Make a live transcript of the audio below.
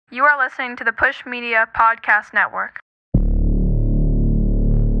You are listening to the Push Media Podcast Network.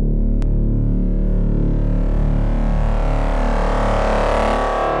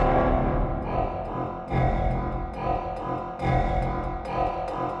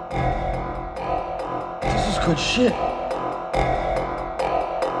 This is good shit.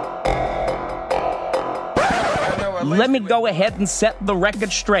 Let me go ahead and set the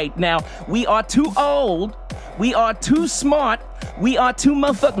record straight. Now, we are too old, we are too smart, we are too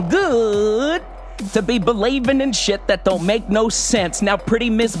motherfucking good to be believing in shit that don't make no sense. Now, pretty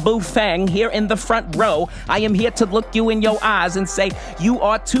Miss Bufang here in the front row, I am here to look you in your eyes and say, you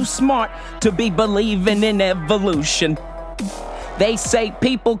are too smart to be believing in evolution. They say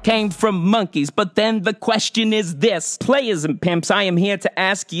people came from monkeys, but then the question is this. Players and pimps, I am here to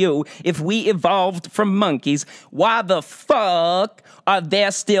ask you, if we evolved from monkeys, why the fuck are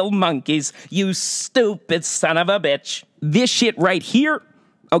there still monkeys, you stupid son of a bitch? This shit right here,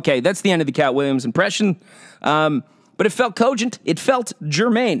 okay, that's the end of the Katt Williams impression, but it felt cogent, it felt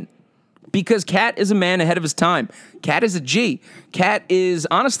germane. Because Katt is a man ahead of his time. Katt is a G. Katt is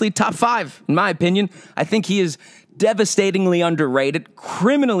honestly top 5, in my opinion. I think he is devastatingly underrated,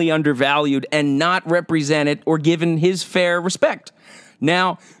 criminally undervalued, and not represented or given his fair respect.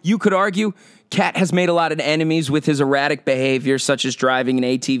 Now, you could argue Katt has made a lot of enemies with his erratic behavior, such as driving an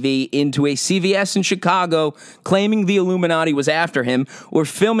ATV into a CVS in Chicago, claiming the Illuminati was after him, or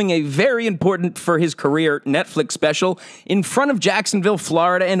filming a very important for his career Netflix special in front of Jacksonville,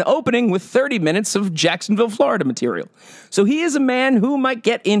 Florida, and opening with 30 minutes of Jacksonville, Florida material. So he is a man who might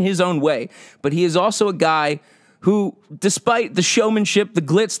get in his own way, but he is also a guy who, despite the showmanship, the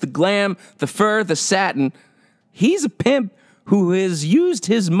glitz, the glam, the fur, the satin, he's a pimp who has used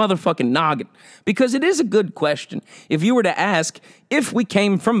his motherfucking noggin. Because it is a good question. If you were to ask, if we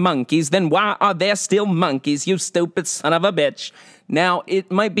came from monkeys, then why are there still monkeys, you stupid son of a bitch? Now,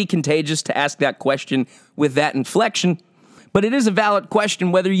 it might be contagious to ask that question with that inflection, but it is a valid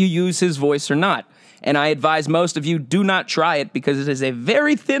question whether you use his voice or not. And I advise most of you do not try it because it is a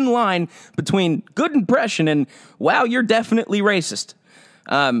very thin line between good impression and, wow, you're definitely racist.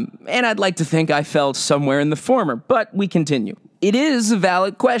 And I'd like to think I fell somewhere in the former, but we continue. It is a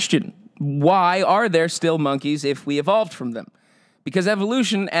valid question. Why are there still monkeys if we evolved from them? Because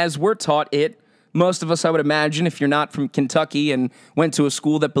evolution, as we're taught it, most of us, I would imagine, if you're not from Kentucky and went to a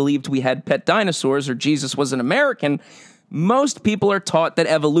school that believed we had pet dinosaurs or Jesus was an American, most people are taught that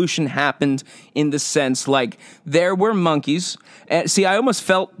evolution happened in the sense like there were monkeys. See, I almost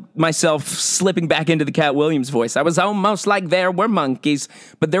felt myself slipping back into the Katt Williams voice. I was almost like there were monkeys,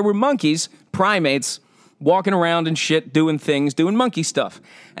 but there were monkeys, primates, walking around and shit, doing things, doing monkey stuff.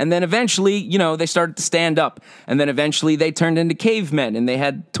 And then eventually, you know, they started to stand up. And then eventually they turned into cavemen and they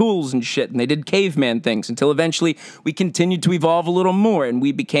had tools and shit and they did caveman things until eventually we continued to evolve a little more and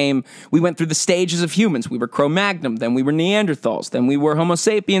we went through the stages of humans. We were Cro-Magnon, then we were Neanderthals, then we were Homo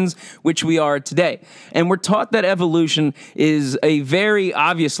sapiens, which we are today. And we're taught that evolution is a very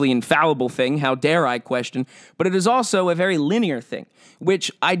obviously infallible thing, how dare I question, but it is also a very linear thing,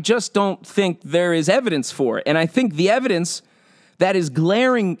 which I just don't think there is evidence for. And I think the evidence that is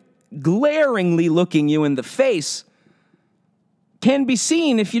glaringly looking you in the face can be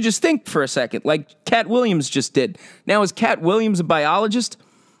seen if you just think for a second, like Katt Williams just did. Now, is Katt Williams a biologist?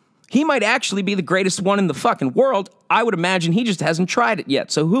 He might actually be the greatest one in the fucking world. I would imagine he just hasn't tried it yet,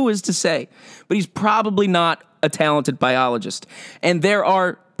 so who is to say? But he's probably not a talented biologist. And there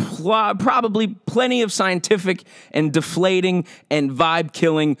are probably plenty of scientific and deflating and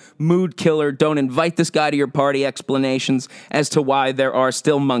vibe-killing, mood-killer, don't invite this guy to your party explanations as to why there are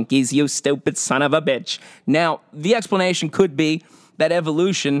still monkeys, you stupid son of a bitch. Now, the explanation could be that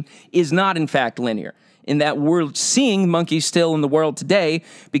evolution is not, in fact, linear, in that we're seeing monkeys still in the world today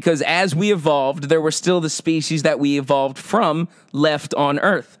because as we evolved, there were still the species that we evolved from left on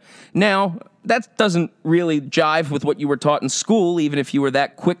Earth. Now, that doesn't really jive with what you were taught in school, even if you were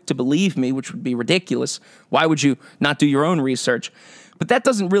that quick to believe me, which would be ridiculous. Why would you not do your own research? But that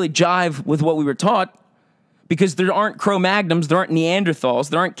doesn't really jive with what we were taught because there aren't Cro-Magnons, there aren't Neanderthals,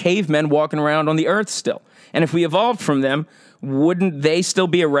 there aren't cavemen walking around on the Earth still. And if we evolved from them, wouldn't they still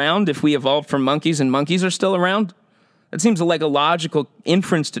be around if we evolved from monkeys and monkeys are still around? That seems like a logical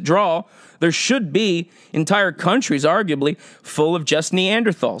inference to draw. There should be entire countries, arguably, full of just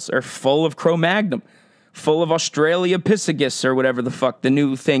Neanderthals, or full of Cro-Magnon, full of Australopithecus, or whatever the fuck the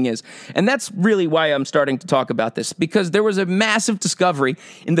new thing is. And that's really why I'm starting to talk about this, because there was a massive discovery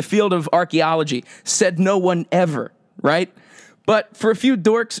in the field of archaeology, said no one ever, right? But for a few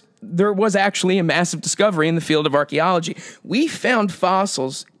dorks, there was actually a massive discovery in the field of archaeology. We found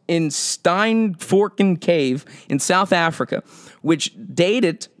fossils in Steinforken Cave in South Africa, which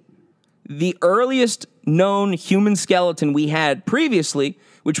dated the earliest known human skeleton we had previously,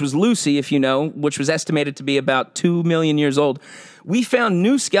 which was Lucy, if you know, which was estimated to be about 2 million years old, we found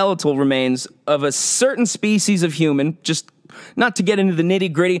new skeletal remains of a certain species of human, just not to get into the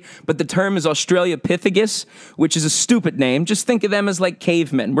nitty-gritty, but the term is Australopithecus, which is a stupid name. Just think of them as like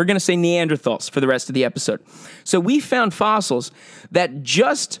cavemen. We're going to say Neanderthals for the rest of the episode. So we found fossils that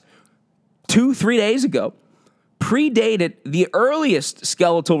just 2-3 days ago predated the earliest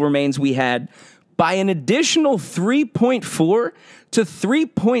skeletal remains we had by an additional 3.4 to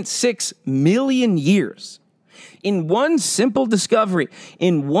 3.6 million years. In one simple discovery,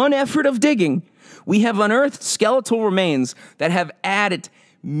 in one effort of digging, we have unearthed skeletal remains that have added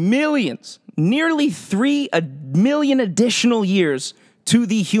millions, nearly 3 million additional years to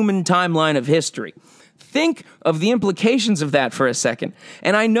the human timeline of history. Think of the implications of that for a second.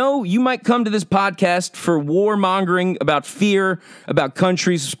 And I know you might come to this podcast for warmongering about fear, about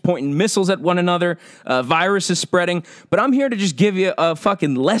countries pointing missiles at one another, viruses spreading, but I'm here to just give you a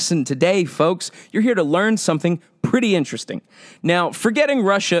fucking lesson today, folks. You're here to learn something pretty interesting. Now, forgetting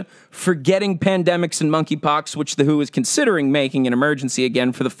Russia, forgetting pandemics and monkeypox, which the WHO is considering making an emergency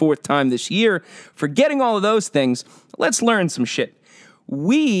again for the 4th time this year, forgetting all of those things, let's learn some shit.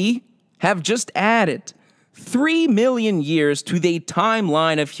 We have just added 3 million years to the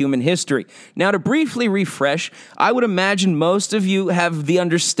timeline of human history. Now, to briefly refresh, I would imagine most of you have the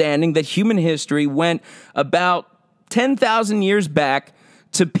understanding that human history went about 10,000 years back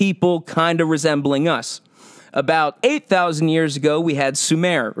to people kind of resembling us. About 8,000 years ago, we had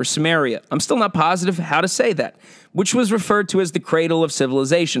Sumer, or Sumeria. I'm still not positive how to say that, which was referred to as the cradle of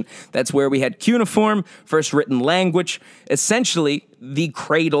civilization. That's where we had cuneiform, first written language, essentially the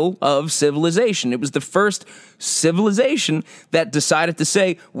cradle of civilization. It was the first civilization that decided to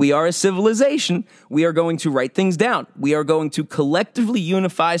say, we are a civilization, we are going to write things down. We are going to collectively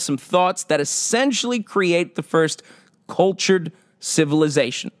unify some thoughts that essentially create the first cultured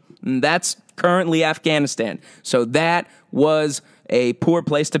civilization. And that's currently Afghanistan. So that was a poor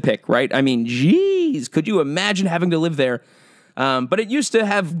place to pick, right? I mean, geez, could you imagine having to live there? But it used to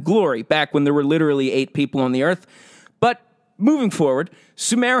have glory back when there were literally 8 people on the earth. But moving forward,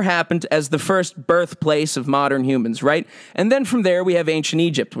 Sumer happened as the first birthplace of modern humans, right? And then from there, we have ancient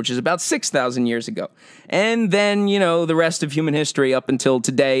Egypt, which is about 6,000 years ago. And then, you know, the rest of human history up until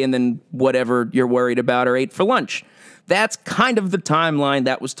today, and then whatever you're worried about or ate for lunch. That's kind of the timeline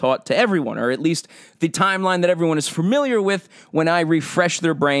that was taught to everyone, or at least the timeline that everyone is familiar with when I refresh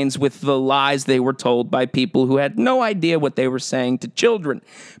their brains with the lies they were told by people who had no idea what they were saying to children.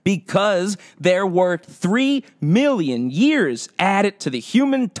 Because there were 3 million years added to the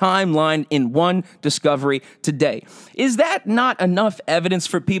human timeline in one discovery today. Is that not enough evidence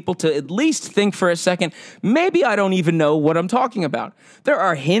for people to at least think for a second, maybe I don't even know what I'm talking about? There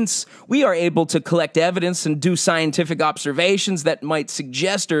are hints. We are able to collect evidence and do scientific observations that might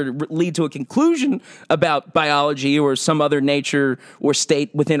suggest or lead to a conclusion about biology or some other nature or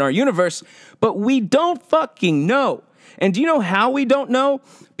state within our universe, but we don't fucking know. And do you know how we don't know?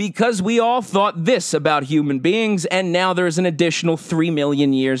 Because we all thought this about human beings, and now there's an additional 3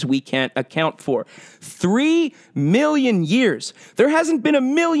 million years we can't account for. 3 million years. There hasn't been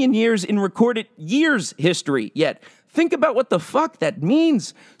 1 million years in recorded years history yet. Think about what the fuck that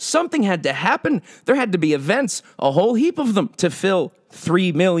means. Something had to happen. There had to be events, a whole heap of them, to fill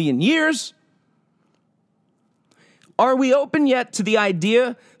 3 million years. Are we open yet to the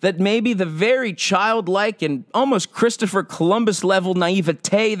idea that maybe the very childlike and almost Christopher Columbus level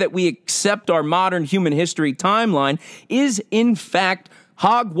naivete that we accept our modern human history timeline is in fact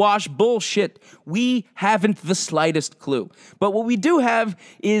hogwash bullshit? We haven't the slightest clue. But what we do have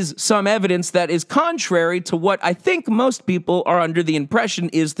is some evidence that is contrary to what I think most people are under the impression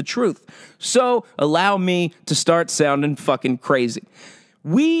is the truth. So allow me to start sounding fucking crazy.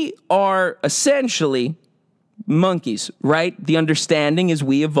 We are essentially monkeys, right? The understanding is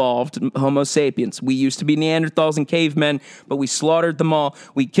we evolved Homo sapiens. We used to be Neanderthals and cavemen, but we slaughtered them all.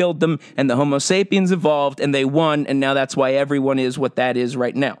 We killed them, and the Homo sapiens evolved, and they won, and now that's why everyone is what that is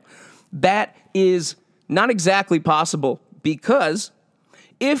right now. That is not exactly possible, because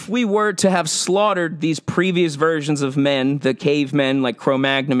if we were to have slaughtered these previous versions of men, the cavemen like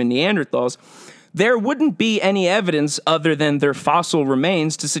Cro-Magnon and Neanderthals, there wouldn't be any evidence other than their fossil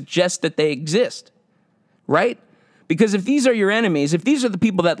remains to suggest that they exist. Right? Because if these are your enemies, if these are the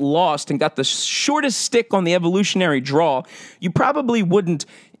people that lost and got the shortest stick on the evolutionary draw, you probably wouldn't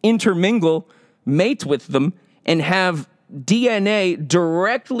intermingle, mate with them, and have DNA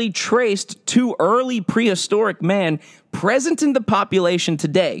directly traced to early prehistoric man present in the population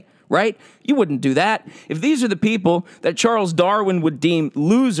today, right? You wouldn't do that. If these are the people that Charles Darwin would deem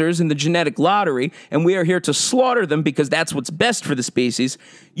losers in the genetic lottery, and we are here to slaughter them because that's what's best for the species,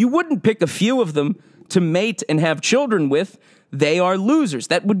 you wouldn't pick a few of them to mate and have children with. They are losers.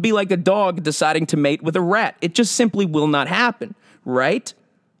 That would be like a dog deciding to mate with a rat. It just simply will not happen, right?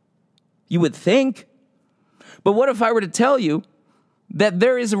 You would think. But what if I were to tell you that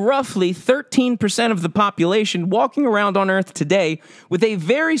there is roughly 13% of the population walking around on Earth today with a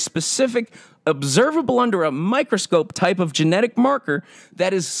very specific, observable under a microscope type of genetic marker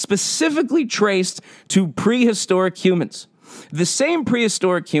that is specifically traced to prehistoric humans? The same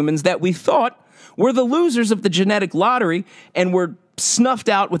prehistoric humans that we thought were the losers of the genetic lottery and were snuffed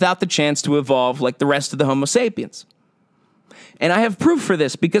out without the chance to evolve like the rest of the Homo sapiens. And I have proof for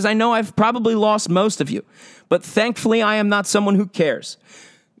this because I know I've probably lost most of you. But thankfully, I am not someone who cares.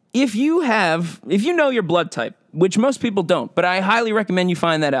 If you know your blood type, which most people don't, but I highly recommend you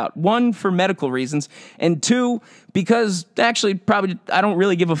find that out. One, for medical reasons, and two, because actually probably I don't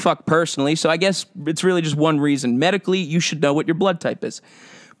really give a fuck personally, so I guess it's really just one reason. Medically, you should know what your blood type is.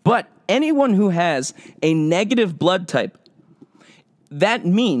 But anyone who has a negative blood type, that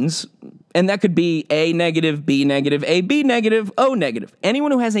means, and that could be A negative, B negative, AB negative, O negative.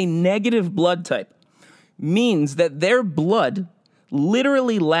 Anyone who has a negative blood type means that their blood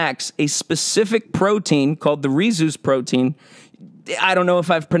literally lacks a specific protein called the rhesus protein. I don't know if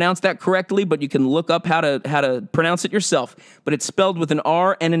I've pronounced that correctly, but you can look up how to pronounce it yourself. But it's spelled with an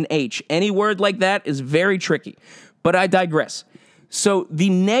R and an H. Any word like that is very tricky. But I digress. So the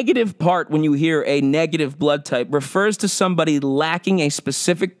negative part when you hear a negative blood type refers to somebody lacking a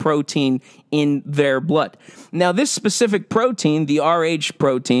specific protein in their blood. Now, this specific protein, the Rh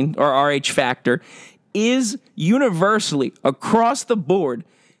protein or Rh factor, is universally across the board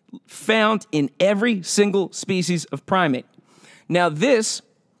found in every single species of primate. Now, this,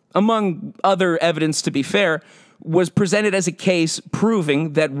 among other evidence to be fair, was presented as a case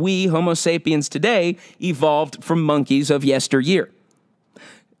proving that we, Homo sapiens today, evolved from monkeys of yesteryear.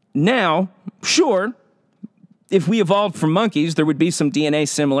 Now, sure, if we evolved from monkeys, there would be some DNA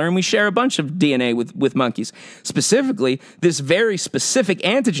similar, and we share a bunch of DNA with monkeys. Specifically, this very specific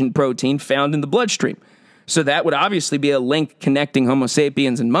antigen protein found in the bloodstream. So that would obviously be a link connecting Homo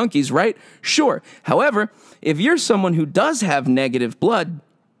sapiens and monkeys, right? Sure. However, if you're someone who does have negative blood,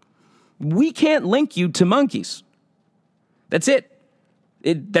 we can't link you to monkeys. That's it.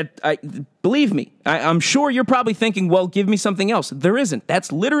 Believe me, I'm sure you're probably thinking, well, give me something else. There isn't.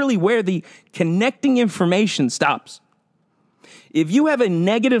 That's literally where the connecting information stops. If you have a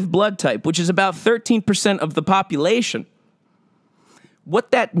negative blood type, which is about 13% of the population,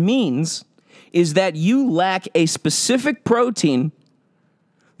 what that means is that you lack a specific protein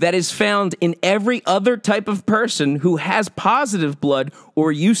that is found in every other type of person who has positive blood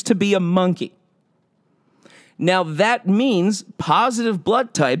or used to be a monkey. Now, that means positive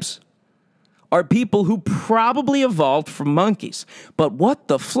blood types are people who probably evolved from monkeys. But what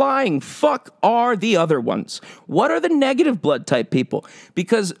the flying fuck are the other ones? What are the negative blood type people?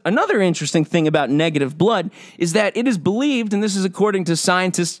 Because another interesting thing about negative blood is that it is believed, and this is according to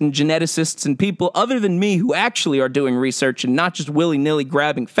scientists and geneticists and people other than me who actually are doing research and not just willy-nilly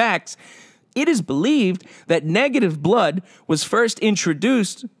grabbing facts, it is believed that negative blood was first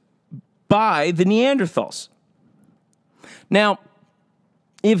introduced by the Neanderthals. Now,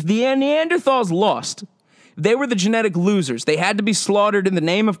 if the Neanderthals lost, they were the genetic losers. They had to be slaughtered in the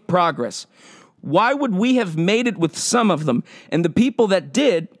name of progress. Why would we have made it with some of them? And the people that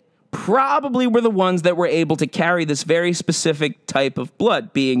did probably were the ones that were able to carry this very specific type of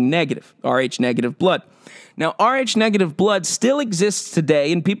blood, being negative, Rh negative blood. Now, Rh negative blood still exists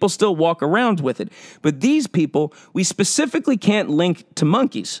today, and people still walk around with it. But these people, we specifically can't link to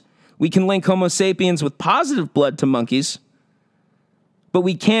monkeys. We can link Homo sapiens with positive blood to monkeys, but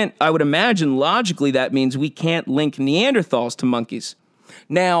we can't, I would imagine, logically that means we can't link Neanderthals to monkeys.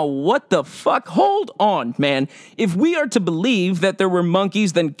 Now, what the fuck? Hold on, man. If we are to believe that there were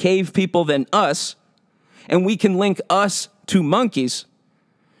monkeys, then cave people, then us, and we can link us to monkeys,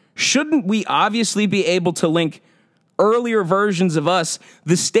 shouldn't we obviously be able to link earlier versions of us,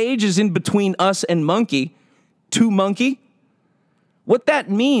 the stages in between us and monkey, to monkey? What that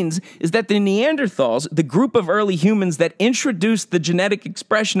means is that the Neanderthals, the group of early humans that introduced the genetic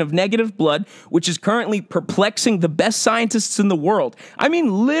expression of negative blood, which is currently perplexing the best scientists in the world. I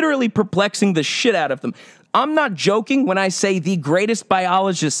mean, literally perplexing the shit out of them. I'm not joking when I say the greatest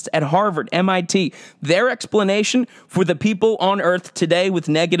biologists at Harvard, MIT, their explanation for the people on Earth today with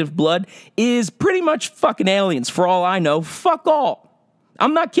negative blood is pretty much fucking aliens, for all I know. Fuck all.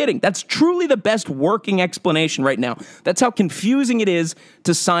 I'm not kidding. That's truly the best working explanation right now. That's how confusing it is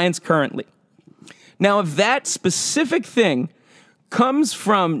to science currently. Now, if that specific thing comes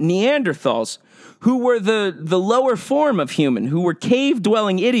from Neanderthals, who were the lower form of human, who were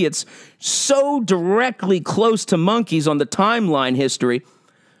cave-dwelling idiots so directly close to monkeys on the timeline history,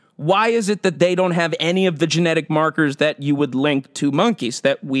 why is it that they don't have any of the genetic markers that you would link to monkeys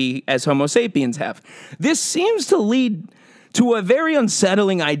that we as Homo sapiens have? This seems to lead to a very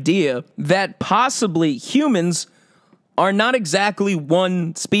unsettling idea that possibly humans are not exactly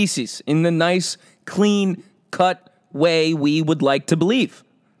one species in the nice, clean-cut way we would like to believe.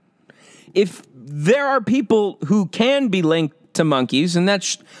 If there are people who can be linked to monkeys, and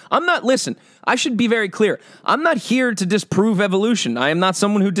listen, I should be very clear. I'm not here to disprove evolution. I am not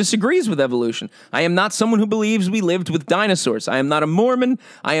someone who disagrees with evolution. I am not someone who believes we lived with dinosaurs. I am not a Mormon.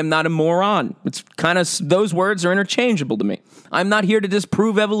 I am not a moron. It's kind of, those words are interchangeable to me. I'm not here to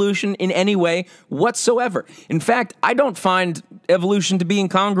disprove evolution in any way whatsoever. In fact, I don't find evolution to be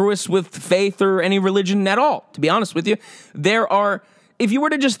incongruous with faith or any religion at all, to be honest with you. If you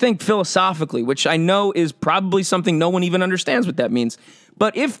were to just think philosophically, which I know is probably something no one even understands what that means,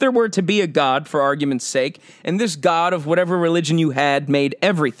 but if there were to be a God, for argument's sake, and this God of whatever religion you had made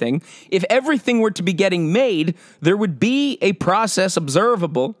everything, if everything were to be getting made, there would be a process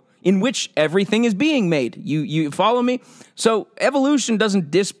observable in which everything is being made. You follow me? So evolution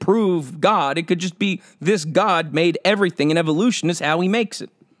doesn't disprove God. It could just be this God made everything, and evolution is how he makes it.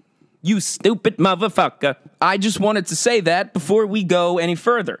 You stupid motherfucker. I just wanted to say that before we go any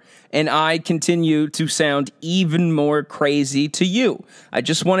further, and I continue to sound even more crazy to you. I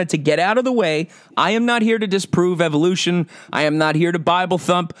just wanted to get out of the way. I am not here to disprove evolution. I am not here to Bible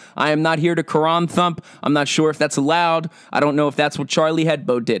thump. I am not here to Quran thump. I'm not sure if that's allowed. I don't know if that's what Charlie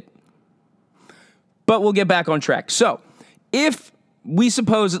Hebdo did. But we'll get back on track. So, if we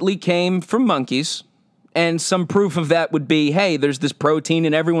supposedly came from monkeys, and some proof of that would be, hey, there's this protein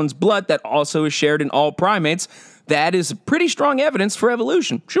in everyone's blood that also is shared in all primates. That is pretty strong evidence for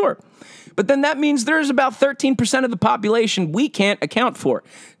evolution, sure. But then that means there's about 13% of the population we can't account for.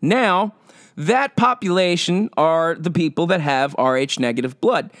 Now, that population are the people that have Rh-negative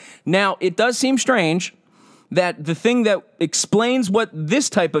blood. Now, it does seem strange that the thing that explains what this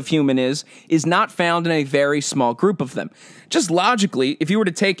type of human is not found in a very small group of them. Just logically, if you were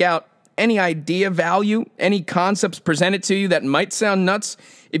to take out any idea value, any concepts presented to you that might sound nuts,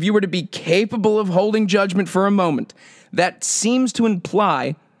 if you were to be capable of holding judgment for a moment, that seems to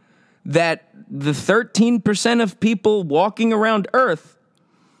imply that the 13% of people walking around Earth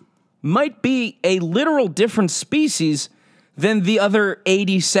might be a literal different species than the other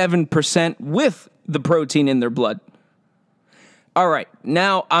 87% with the protein in their blood. All right,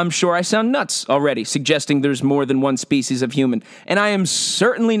 now I'm sure I sound nuts already, suggesting there's more than one species of human, and I am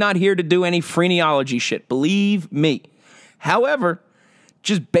certainly not here to do any phrenology shit, believe me. However,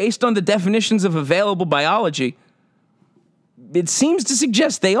 just based on the definitions of available biology, it seems to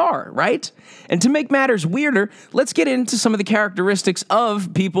suggest they are, right? And to make matters weirder, let's get into some of the characteristics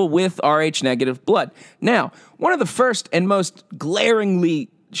of people with Rh-negative blood. Now, one of the first and most glaringly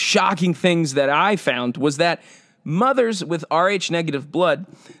shocking things that I found was that mothers with Rh-negative blood,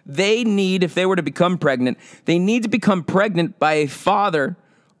 they need, if they were to become pregnant, they need to become pregnant by a father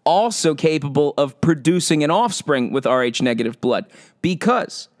also capable of producing an offspring with Rh-negative blood.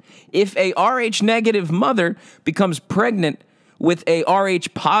 Because if a Rh-negative mother becomes pregnant with a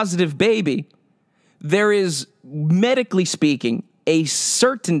Rh-positive baby, there is, medically speaking, a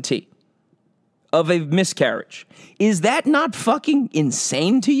certainty of a miscarriage. Is that not fucking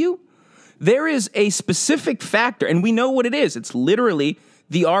insane to you? There is a specific factor, and we know what it is. It's literally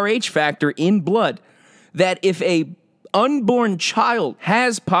the Rh factor in blood, that if a unborn child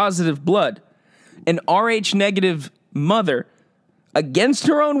has positive blood, an Rh-negative mother, against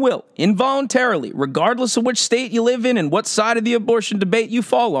her own will, involuntarily, regardless of which state you live in and what side of the abortion debate you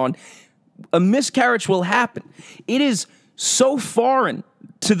fall on, a miscarriage will happen. It is so foreign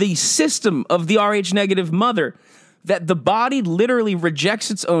to the system of the Rh-negative mother that the body literally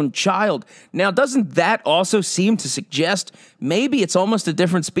rejects its own child. Now, doesn't that also seem to suggest maybe it's almost a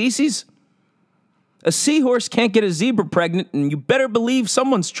different species? A seahorse can't get a zebra pregnant, and you better believe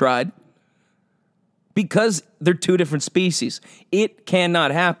someone's tried, because they're two different species. It cannot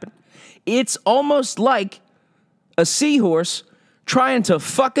happen. It's almost like a seahorse trying to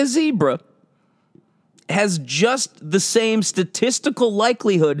fuck a zebra has just the same statistical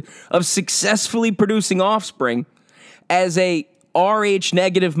likelihood of successfully producing offspring as a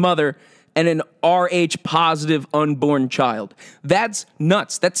Rh-negative mother and an Rh positive unborn child. That's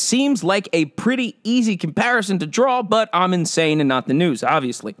nuts. That seems like a pretty easy comparison to draw, but I'm insane and not the news,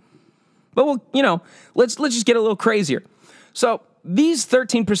 obviously. But well, let's just get a little crazier. So these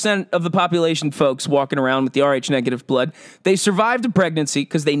 13% of the population folks walking around with the Rh negative blood, they survived a pregnancy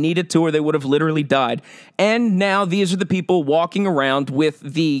because they needed to or they would have literally died. And now these are the people walking around with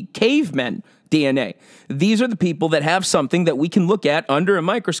the cavemen DNA. These are the people that have something that we can look at under a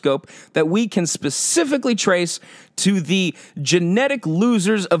microscope that we can specifically trace to the genetic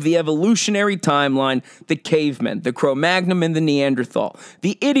losers of the evolutionary timeline, the cavemen, the Cro-Magnon and the Neanderthal,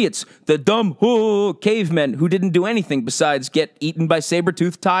 the idiots, the dumb cavemen who didn't do anything besides get eaten by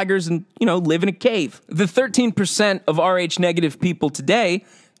saber-toothed tigers and, live in a cave. The 13% of Rh negative people today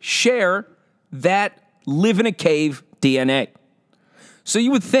share that live in a cave DNA. So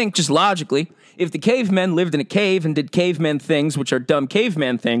you would think, just logically, if the cavemen lived in a cave and did caveman things, which are dumb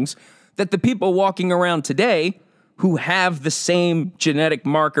caveman things, that the people walking around today who have the same genetic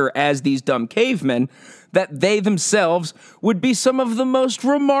marker as these dumb cavemen, that they themselves would be some of the most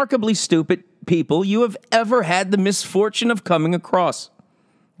remarkably stupid people you have ever had the misfortune of coming across.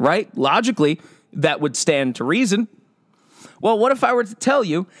 Right? Logically, that would stand to reason. Well, what if I were to tell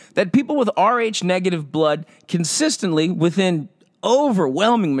you that people with Rh negative blood consistently within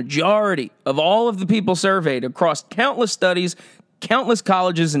overwhelming majority of all of the people surveyed across countless studies, countless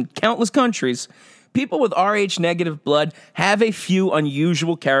colleges, and countless countries, people with Rh negative blood have a few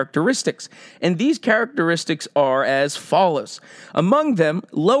unusual characteristics. And these characteristics are as follows. Among them,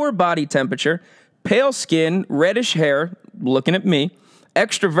 lower body temperature, pale skin, reddish hair, looking at me,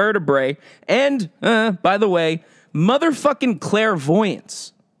 extra vertebrae, and, by the way, motherfucking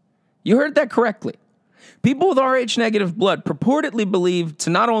clairvoyance. You heard that correctly. People with Rh negative blood purportedly believed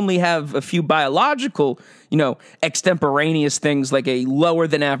to not only have a few biological, extemporaneous things like a lower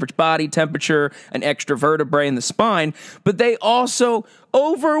than average body temperature, an extra vertebrae in the spine, but they also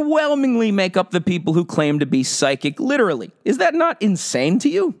overwhelmingly make up the people who claim to be psychic literally. Is that not insane to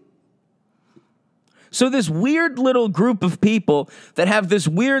you? So this weird little group of people that have this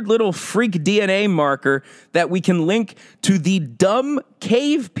weird little freak DNA marker that we can link to the dumb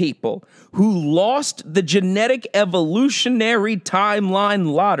cave people who lost the genetic evolutionary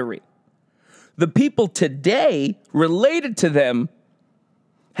timeline lottery. The people today related to them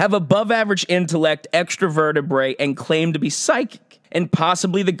have above average intellect, extra vertebrae, and claim to be psychic. And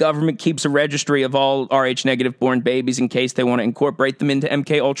possibly the government keeps a registry of all Rh negative born babies in case they want to incorporate them into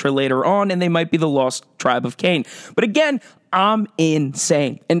MK Ultra later on, and they might be the lost tribe of Cain. But again, I'm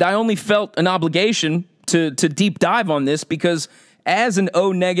insane. And I only felt an obligation to deep dive on this because as an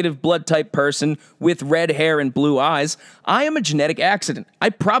O negative blood type person with red hair and blue eyes, I am a genetic accident.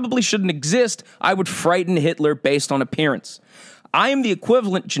 I probably shouldn't exist. I would frighten Hitler based on appearance. I am the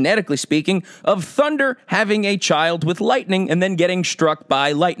equivalent, genetically speaking, of thunder having a child with lightning and then getting struck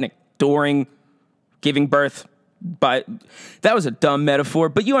by lightning during giving birth. That was a dumb metaphor,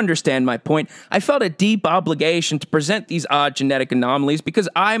 but you understand my point. I felt a deep obligation to present these odd genetic anomalies because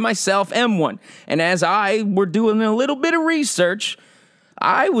I myself am one. And as I were doing a little bit of research,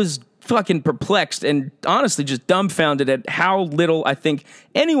 I was fucking perplexed and honestly just dumbfounded at how little I think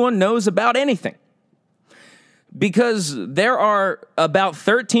anyone knows about anything. Because there are about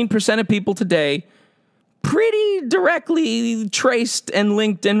 13% of people today pretty directly traced and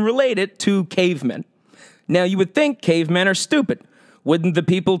linked and related to cavemen. Now, you would think cavemen are stupid. Wouldn't the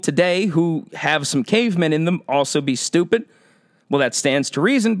people today who have some cavemen in them also be stupid? Well, that stands to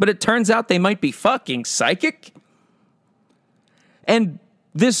reason, but it turns out they might be fucking psychic. And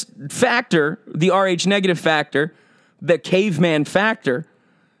this factor, the Rh negative factor, the caveman factor,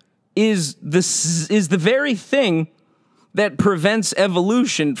 is the very thing that prevents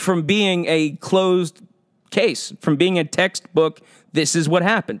evolution from being a closed case, from being a textbook, this is what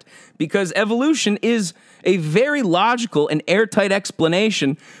happened. Because evolution is a very logical and airtight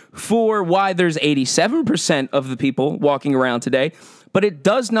explanation for why there's 87% of the people walking around today, but it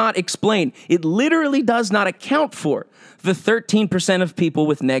does not explain, it literally does not account for the 13% of people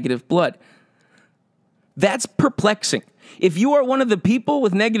with negative blood. That's perplexing. If you are one of the people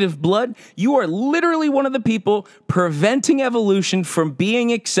with negative blood, you are literally one of the people preventing evolution from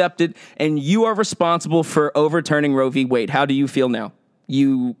being accepted, and you are responsible for overturning Roe v. Wade. How do you feel now,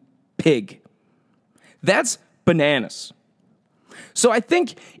 you pig? That's bananas. So I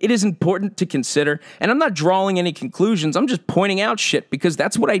think it is important to consider, and I'm not drawing any conclusions, I'm just pointing out shit, because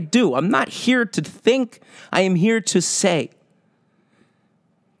that's what I do. I'm not here to think, I am here to say.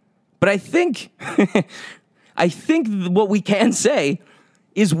 But I think... I think what we can say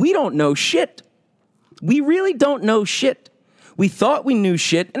is we don't know shit. We really don't know shit. We thought we knew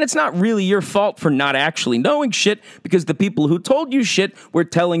shit, and it's not really your fault for not actually knowing shit, because the people who told you shit were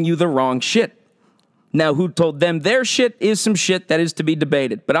telling you the wrong shit. Now, who told them their shit is some shit that is to be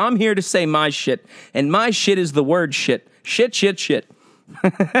debated. But I'm here to say my shit, and my shit is the word shit. Shit, shit, shit.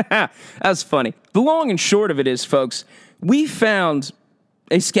 That's funny. The long and short of it is, folks, we found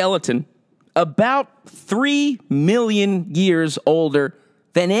a skeleton about 3 million years older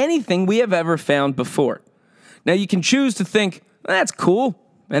than anything we have ever found before. Now, you can choose to think, that's cool,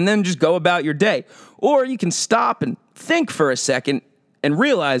 and then just go about your day. Or you can stop and think for a second and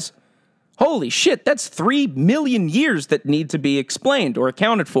realize, holy shit, that's 3 million years that need to be explained or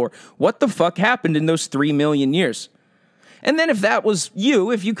accounted for. What the fuck happened in those 3 million years? And then if that was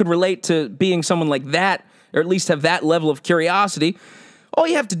you, if you could relate to being someone like that, or at least have that level of curiosity, all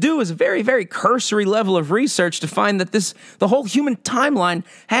you have to do is a very, very cursory level of research to find that the whole human timeline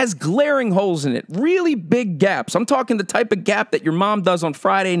has glaring holes in it. Really big gaps. I'm talking the type of gap that your mom does on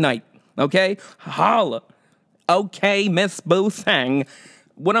Friday night. Okay? Holla. Okay, Miss Boothang.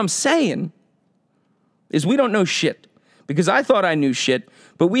 What I'm saying is we don't know shit. Because I thought I knew shit,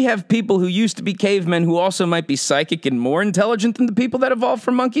 but we have people who used to be cavemen who also might be psychic and more intelligent than the people that evolved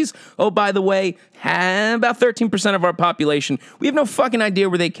from monkeys. Oh, by the way, about 13% of our population, we have no fucking idea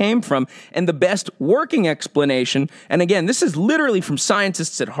where they came from. And the best working explanation, and again, this is literally from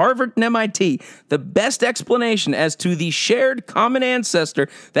scientists at Harvard and MIT, the best explanation as to the shared common ancestor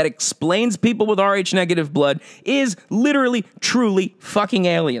that explains people with Rh negative blood is literally, truly fucking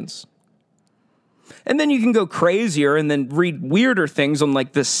aliens. And then you can go crazier and then read weirder things on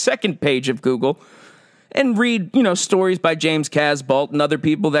like the second page of Google and read, stories by James Casbolt and other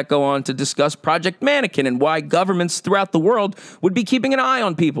people that go on to discuss Project Mannequin and why governments throughout the world would be keeping an eye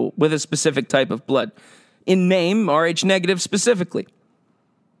on people with a specific type of blood. In name, Rh negative specifically.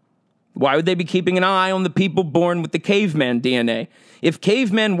 Why would they be keeping an eye on the people born with the caveman DNA? If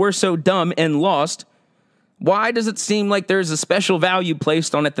cavemen were so dumb and lost, why does it seem like there's a special value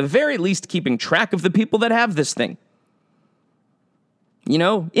placed on, at the very least, keeping track of the people that have this thing?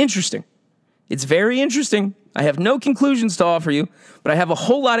 Interesting. It's very interesting. I have no conclusions to offer you, but I have a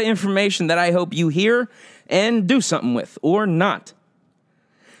whole lot of information that I hope you hear and do something with, or not.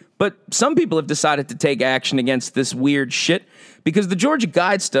 But some people have decided to take action against this weird shit because the Georgia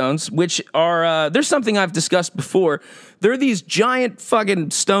Guidestones, which are, there's something I've discussed before. They're these giant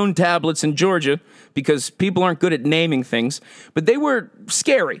fucking stone tablets in Georgia because people aren't good at naming things, but they were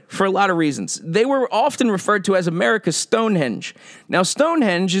scary for a lot of reasons. They were often referred to as America's Stonehenge. Now,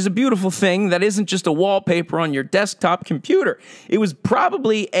 Stonehenge is a beautiful thing that isn't just a wallpaper on your desktop computer. It was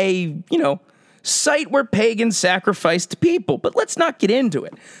probably a, site where pagans sacrificed people, but let's not get into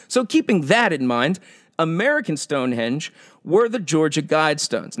it. So keeping that in mind, American Stonehenge were the Georgia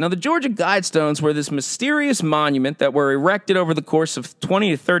Guidestones. Now, the Georgia Guidestones were this mysterious monument that were erected over the course of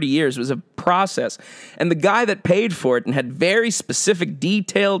 20 to 30 years. It was a process. And the guy that paid for it and had very specific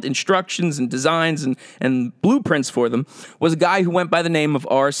detailed instructions and designs and blueprints for them was a guy who went by the name of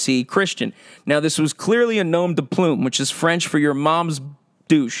R.C. Christian. Now, this was clearly a nom de plume, which is French for your mom's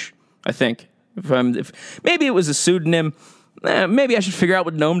douche, I think. If maybe it was a pseudonym. Maybe I should figure out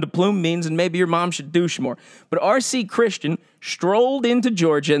what nom de plume means, and maybe your mom should douche more. But R.C. Christian strolled into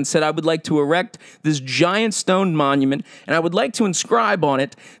Georgia and said, I would like to erect this giant stone monument, and I would like to inscribe on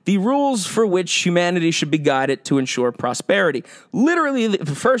it the rules for which humanity should be guided to ensure prosperity. Literally,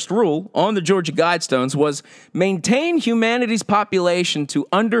 the first rule on the Georgia Guidestones was maintain humanity's population to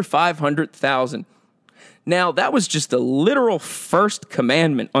under 500,000. Now, that was just a literal first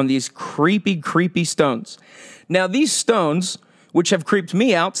commandment on these creepy, creepy stones. Now, these stones, which have creeped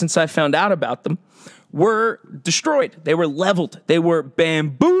me out since I found out about them, were destroyed. They were leveled. They were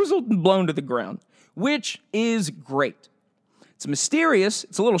bamboozled and blown to the ground, which is great. It's mysterious.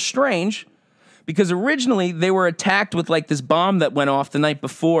 It's a little strange, because originally they were attacked with like this bomb that went off the night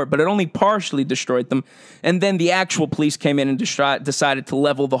before, but it only partially destroyed them. And then the actual police came in and decided to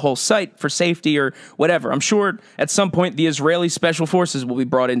level the whole site for safety or whatever. I'm sure at some point the Israeli special forces will be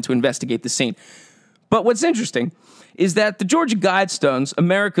brought in to investigate the scene. But what's interesting is that the Georgia Guidestones,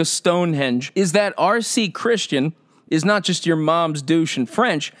 America's Stonehenge, is that R.C. Christian is not just your mom's douche in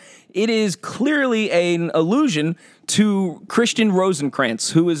French. It is clearly an allusion to Christian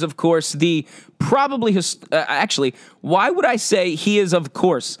Rosencrantz, who is, of course, the probably... actually, why would I say he is, of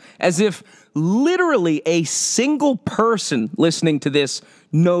course? As if literally a single person listening to this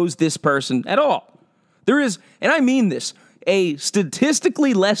knows this person at all. There is, and I mean this, a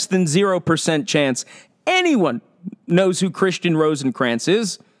statistically less than 0% chance anyone knows who Christian Rosencrantz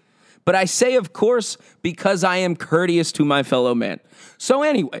is. But I say, of course, because I am courteous to my fellow man. So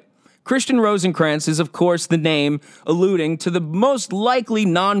anyway, Christian Rosencrantz is, of course, the name alluding to the most likely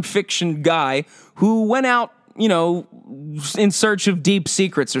nonfiction guy who went out, you know, in search of deep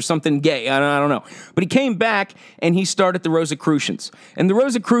secrets or something gay. I don't know. But he came back and he started the Rosicrucians. And the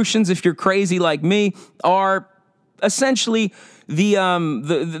Rosicrucians, if you're crazy like me, are essentially the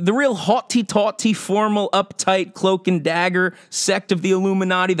real haughty-taughty, formal, uptight, cloak and dagger sect of the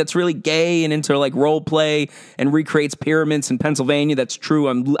Illuminati that's really gay and into like role play and recreates pyramids in Pennsylvania. That's true.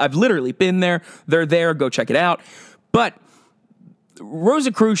 I've literally been there. They're there. Go check it out. But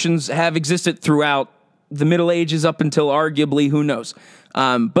Rosicrucians have existed throughout the Middle Ages up until arguably, who knows.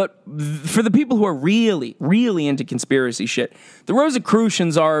 But for the people who are really, really into conspiracy shit, the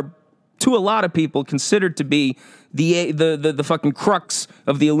Rosicrucians are, to a lot of people, considered to be the fucking crux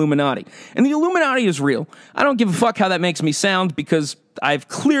of the Illuminati. And the Illuminati is real. I don't give a fuck how that makes me sound because I've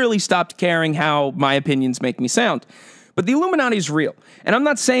clearly stopped caring how my opinions make me sound. But the Illuminati is real. And I'm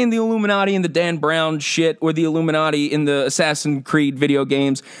not saying the Illuminati in the Dan Brown shit or the Illuminati in the Assassin's Creed video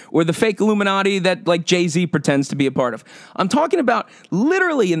games or the fake Illuminati that like Jay-Z pretends to be a part of. I'm talking about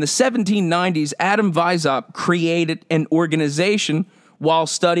literally in the 1790s, Adam Weishaupt created an organization while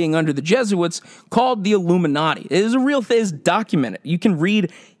studying under the Jesuits called the Illuminati. It is a real thing. It's documented. You can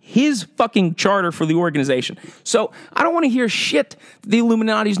read his fucking charter for the organization. So I don't want to hear shit that the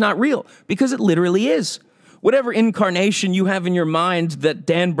Illuminati is not real, because it literally is. Whatever incarnation you have in your mind that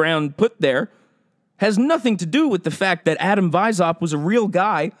Dan Brown put there has nothing to do with the fact that Adam Weishaupt was a real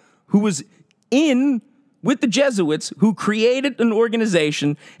guy who was in with the Jesuits, who created an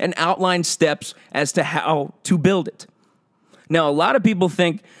organization and outlined steps as to how to build it. Now, a lot of people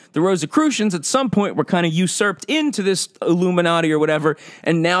think the Rosicrucians at some point were kind of usurped into this Illuminati or whatever,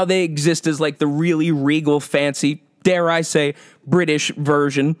 and now they exist as like the really regal, fancy, dare I say, British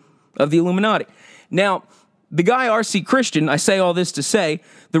version of the Illuminati. Now, the guy R.C. Christian, I say all this to say,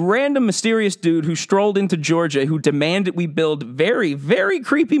 the random mysterious dude who strolled into Georgia who demanded we build very, very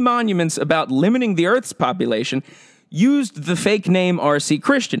creepy monuments about limiting the Earth's population, used the fake name R.C.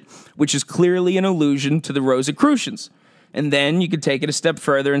 Christian, which is clearly an allusion to the Rosicrucians. And then you could take it a step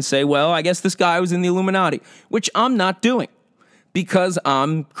further and say, well, I guess this guy was in the Illuminati, which I'm not doing because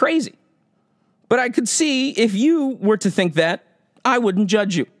I'm crazy. But I could see if you were to think that, I wouldn't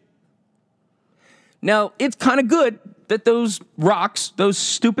judge you. Now, it's kind of good that those rocks, those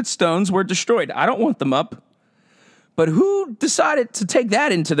stupid stones, were destroyed. I don't want them up. But who decided to take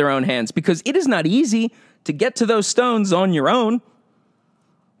that into their own hands? Because it is not easy to get to those stones on your own.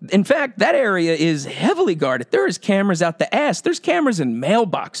 In fact, that area is heavily guarded. There is cameras out the ass. There's cameras in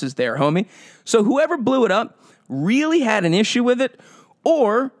mailboxes there, homie. So whoever blew it up really had an issue with it,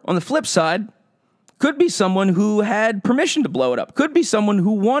 or, on the flip side, could be someone who had permission to blow it up. Could be someone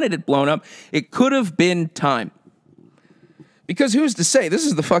who wanted it blown up. It could have been time. Because who's to say? This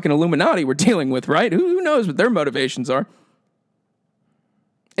is the fucking Illuminati we're dealing with, right? Who knows what their motivations are?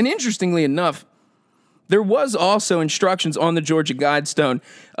 And interestingly enough, there was also instructions on the Georgia Guidestone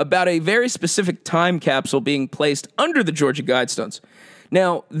about a very specific time capsule being placed under the Georgia Guidestones.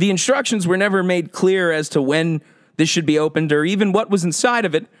 Now, the instructions were never made clear as to when this should be opened or even what was inside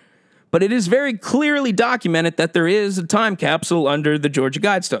of it, but it is very clearly documented that there is a time capsule under the Georgia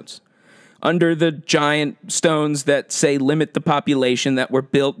Guidestones, under the giant stones that say limit the population that were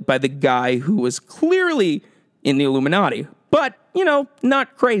built by the guy who was clearly in the Illuminati, but, you know,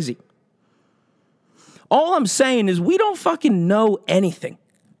 not crazy. All I'm saying is we don't fucking know anything.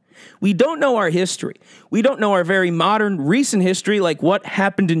 We don't know our history. We don't know our very modern, recent history, like what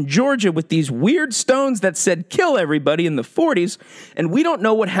happened in Georgia with these weird stones that said kill everybody in the 40s, and we don't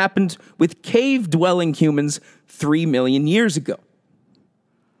know what happened with cave-dwelling humans 3 million years ago.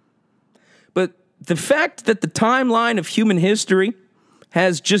 But the fact that the timeline of human history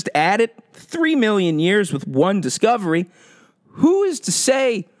has just added 3 million years with one discovery, who is to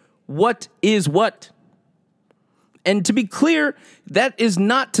say what is what? And to be clear, that is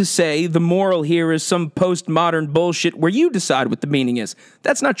not to say the moral here is some postmodern bullshit where you decide what the meaning is.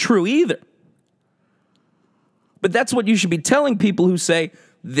 That's not true either. But that's what you should be telling people who say,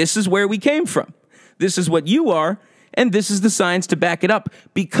 this is where we came from. This is what you are, and this is the science to back it up,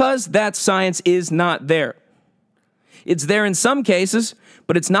 because that science is not there. It's there in some cases,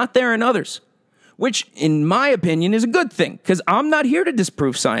 but it's not there in others. Which, in my opinion, is a good thing, because I'm not here to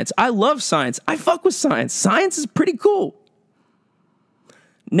disprove science. I love science. I fuck with science. Science is pretty cool.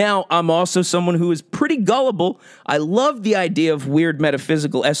 Now, I'm also someone who is pretty gullible. I love the idea of weird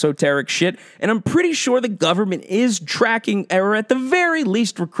metaphysical esoteric shit, and I'm pretty sure the government is tracking, or at the very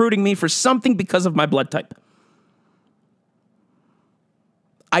least recruiting me for something because of my blood type.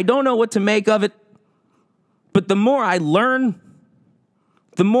 I don't know what to make of it, but the more I learn,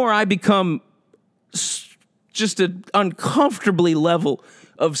 the more I become just an uncomfortably level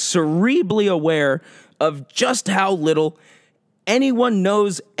of cerebrally aware of just how little anyone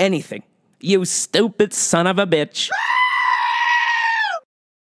knows anything. You stupid son of a bitch.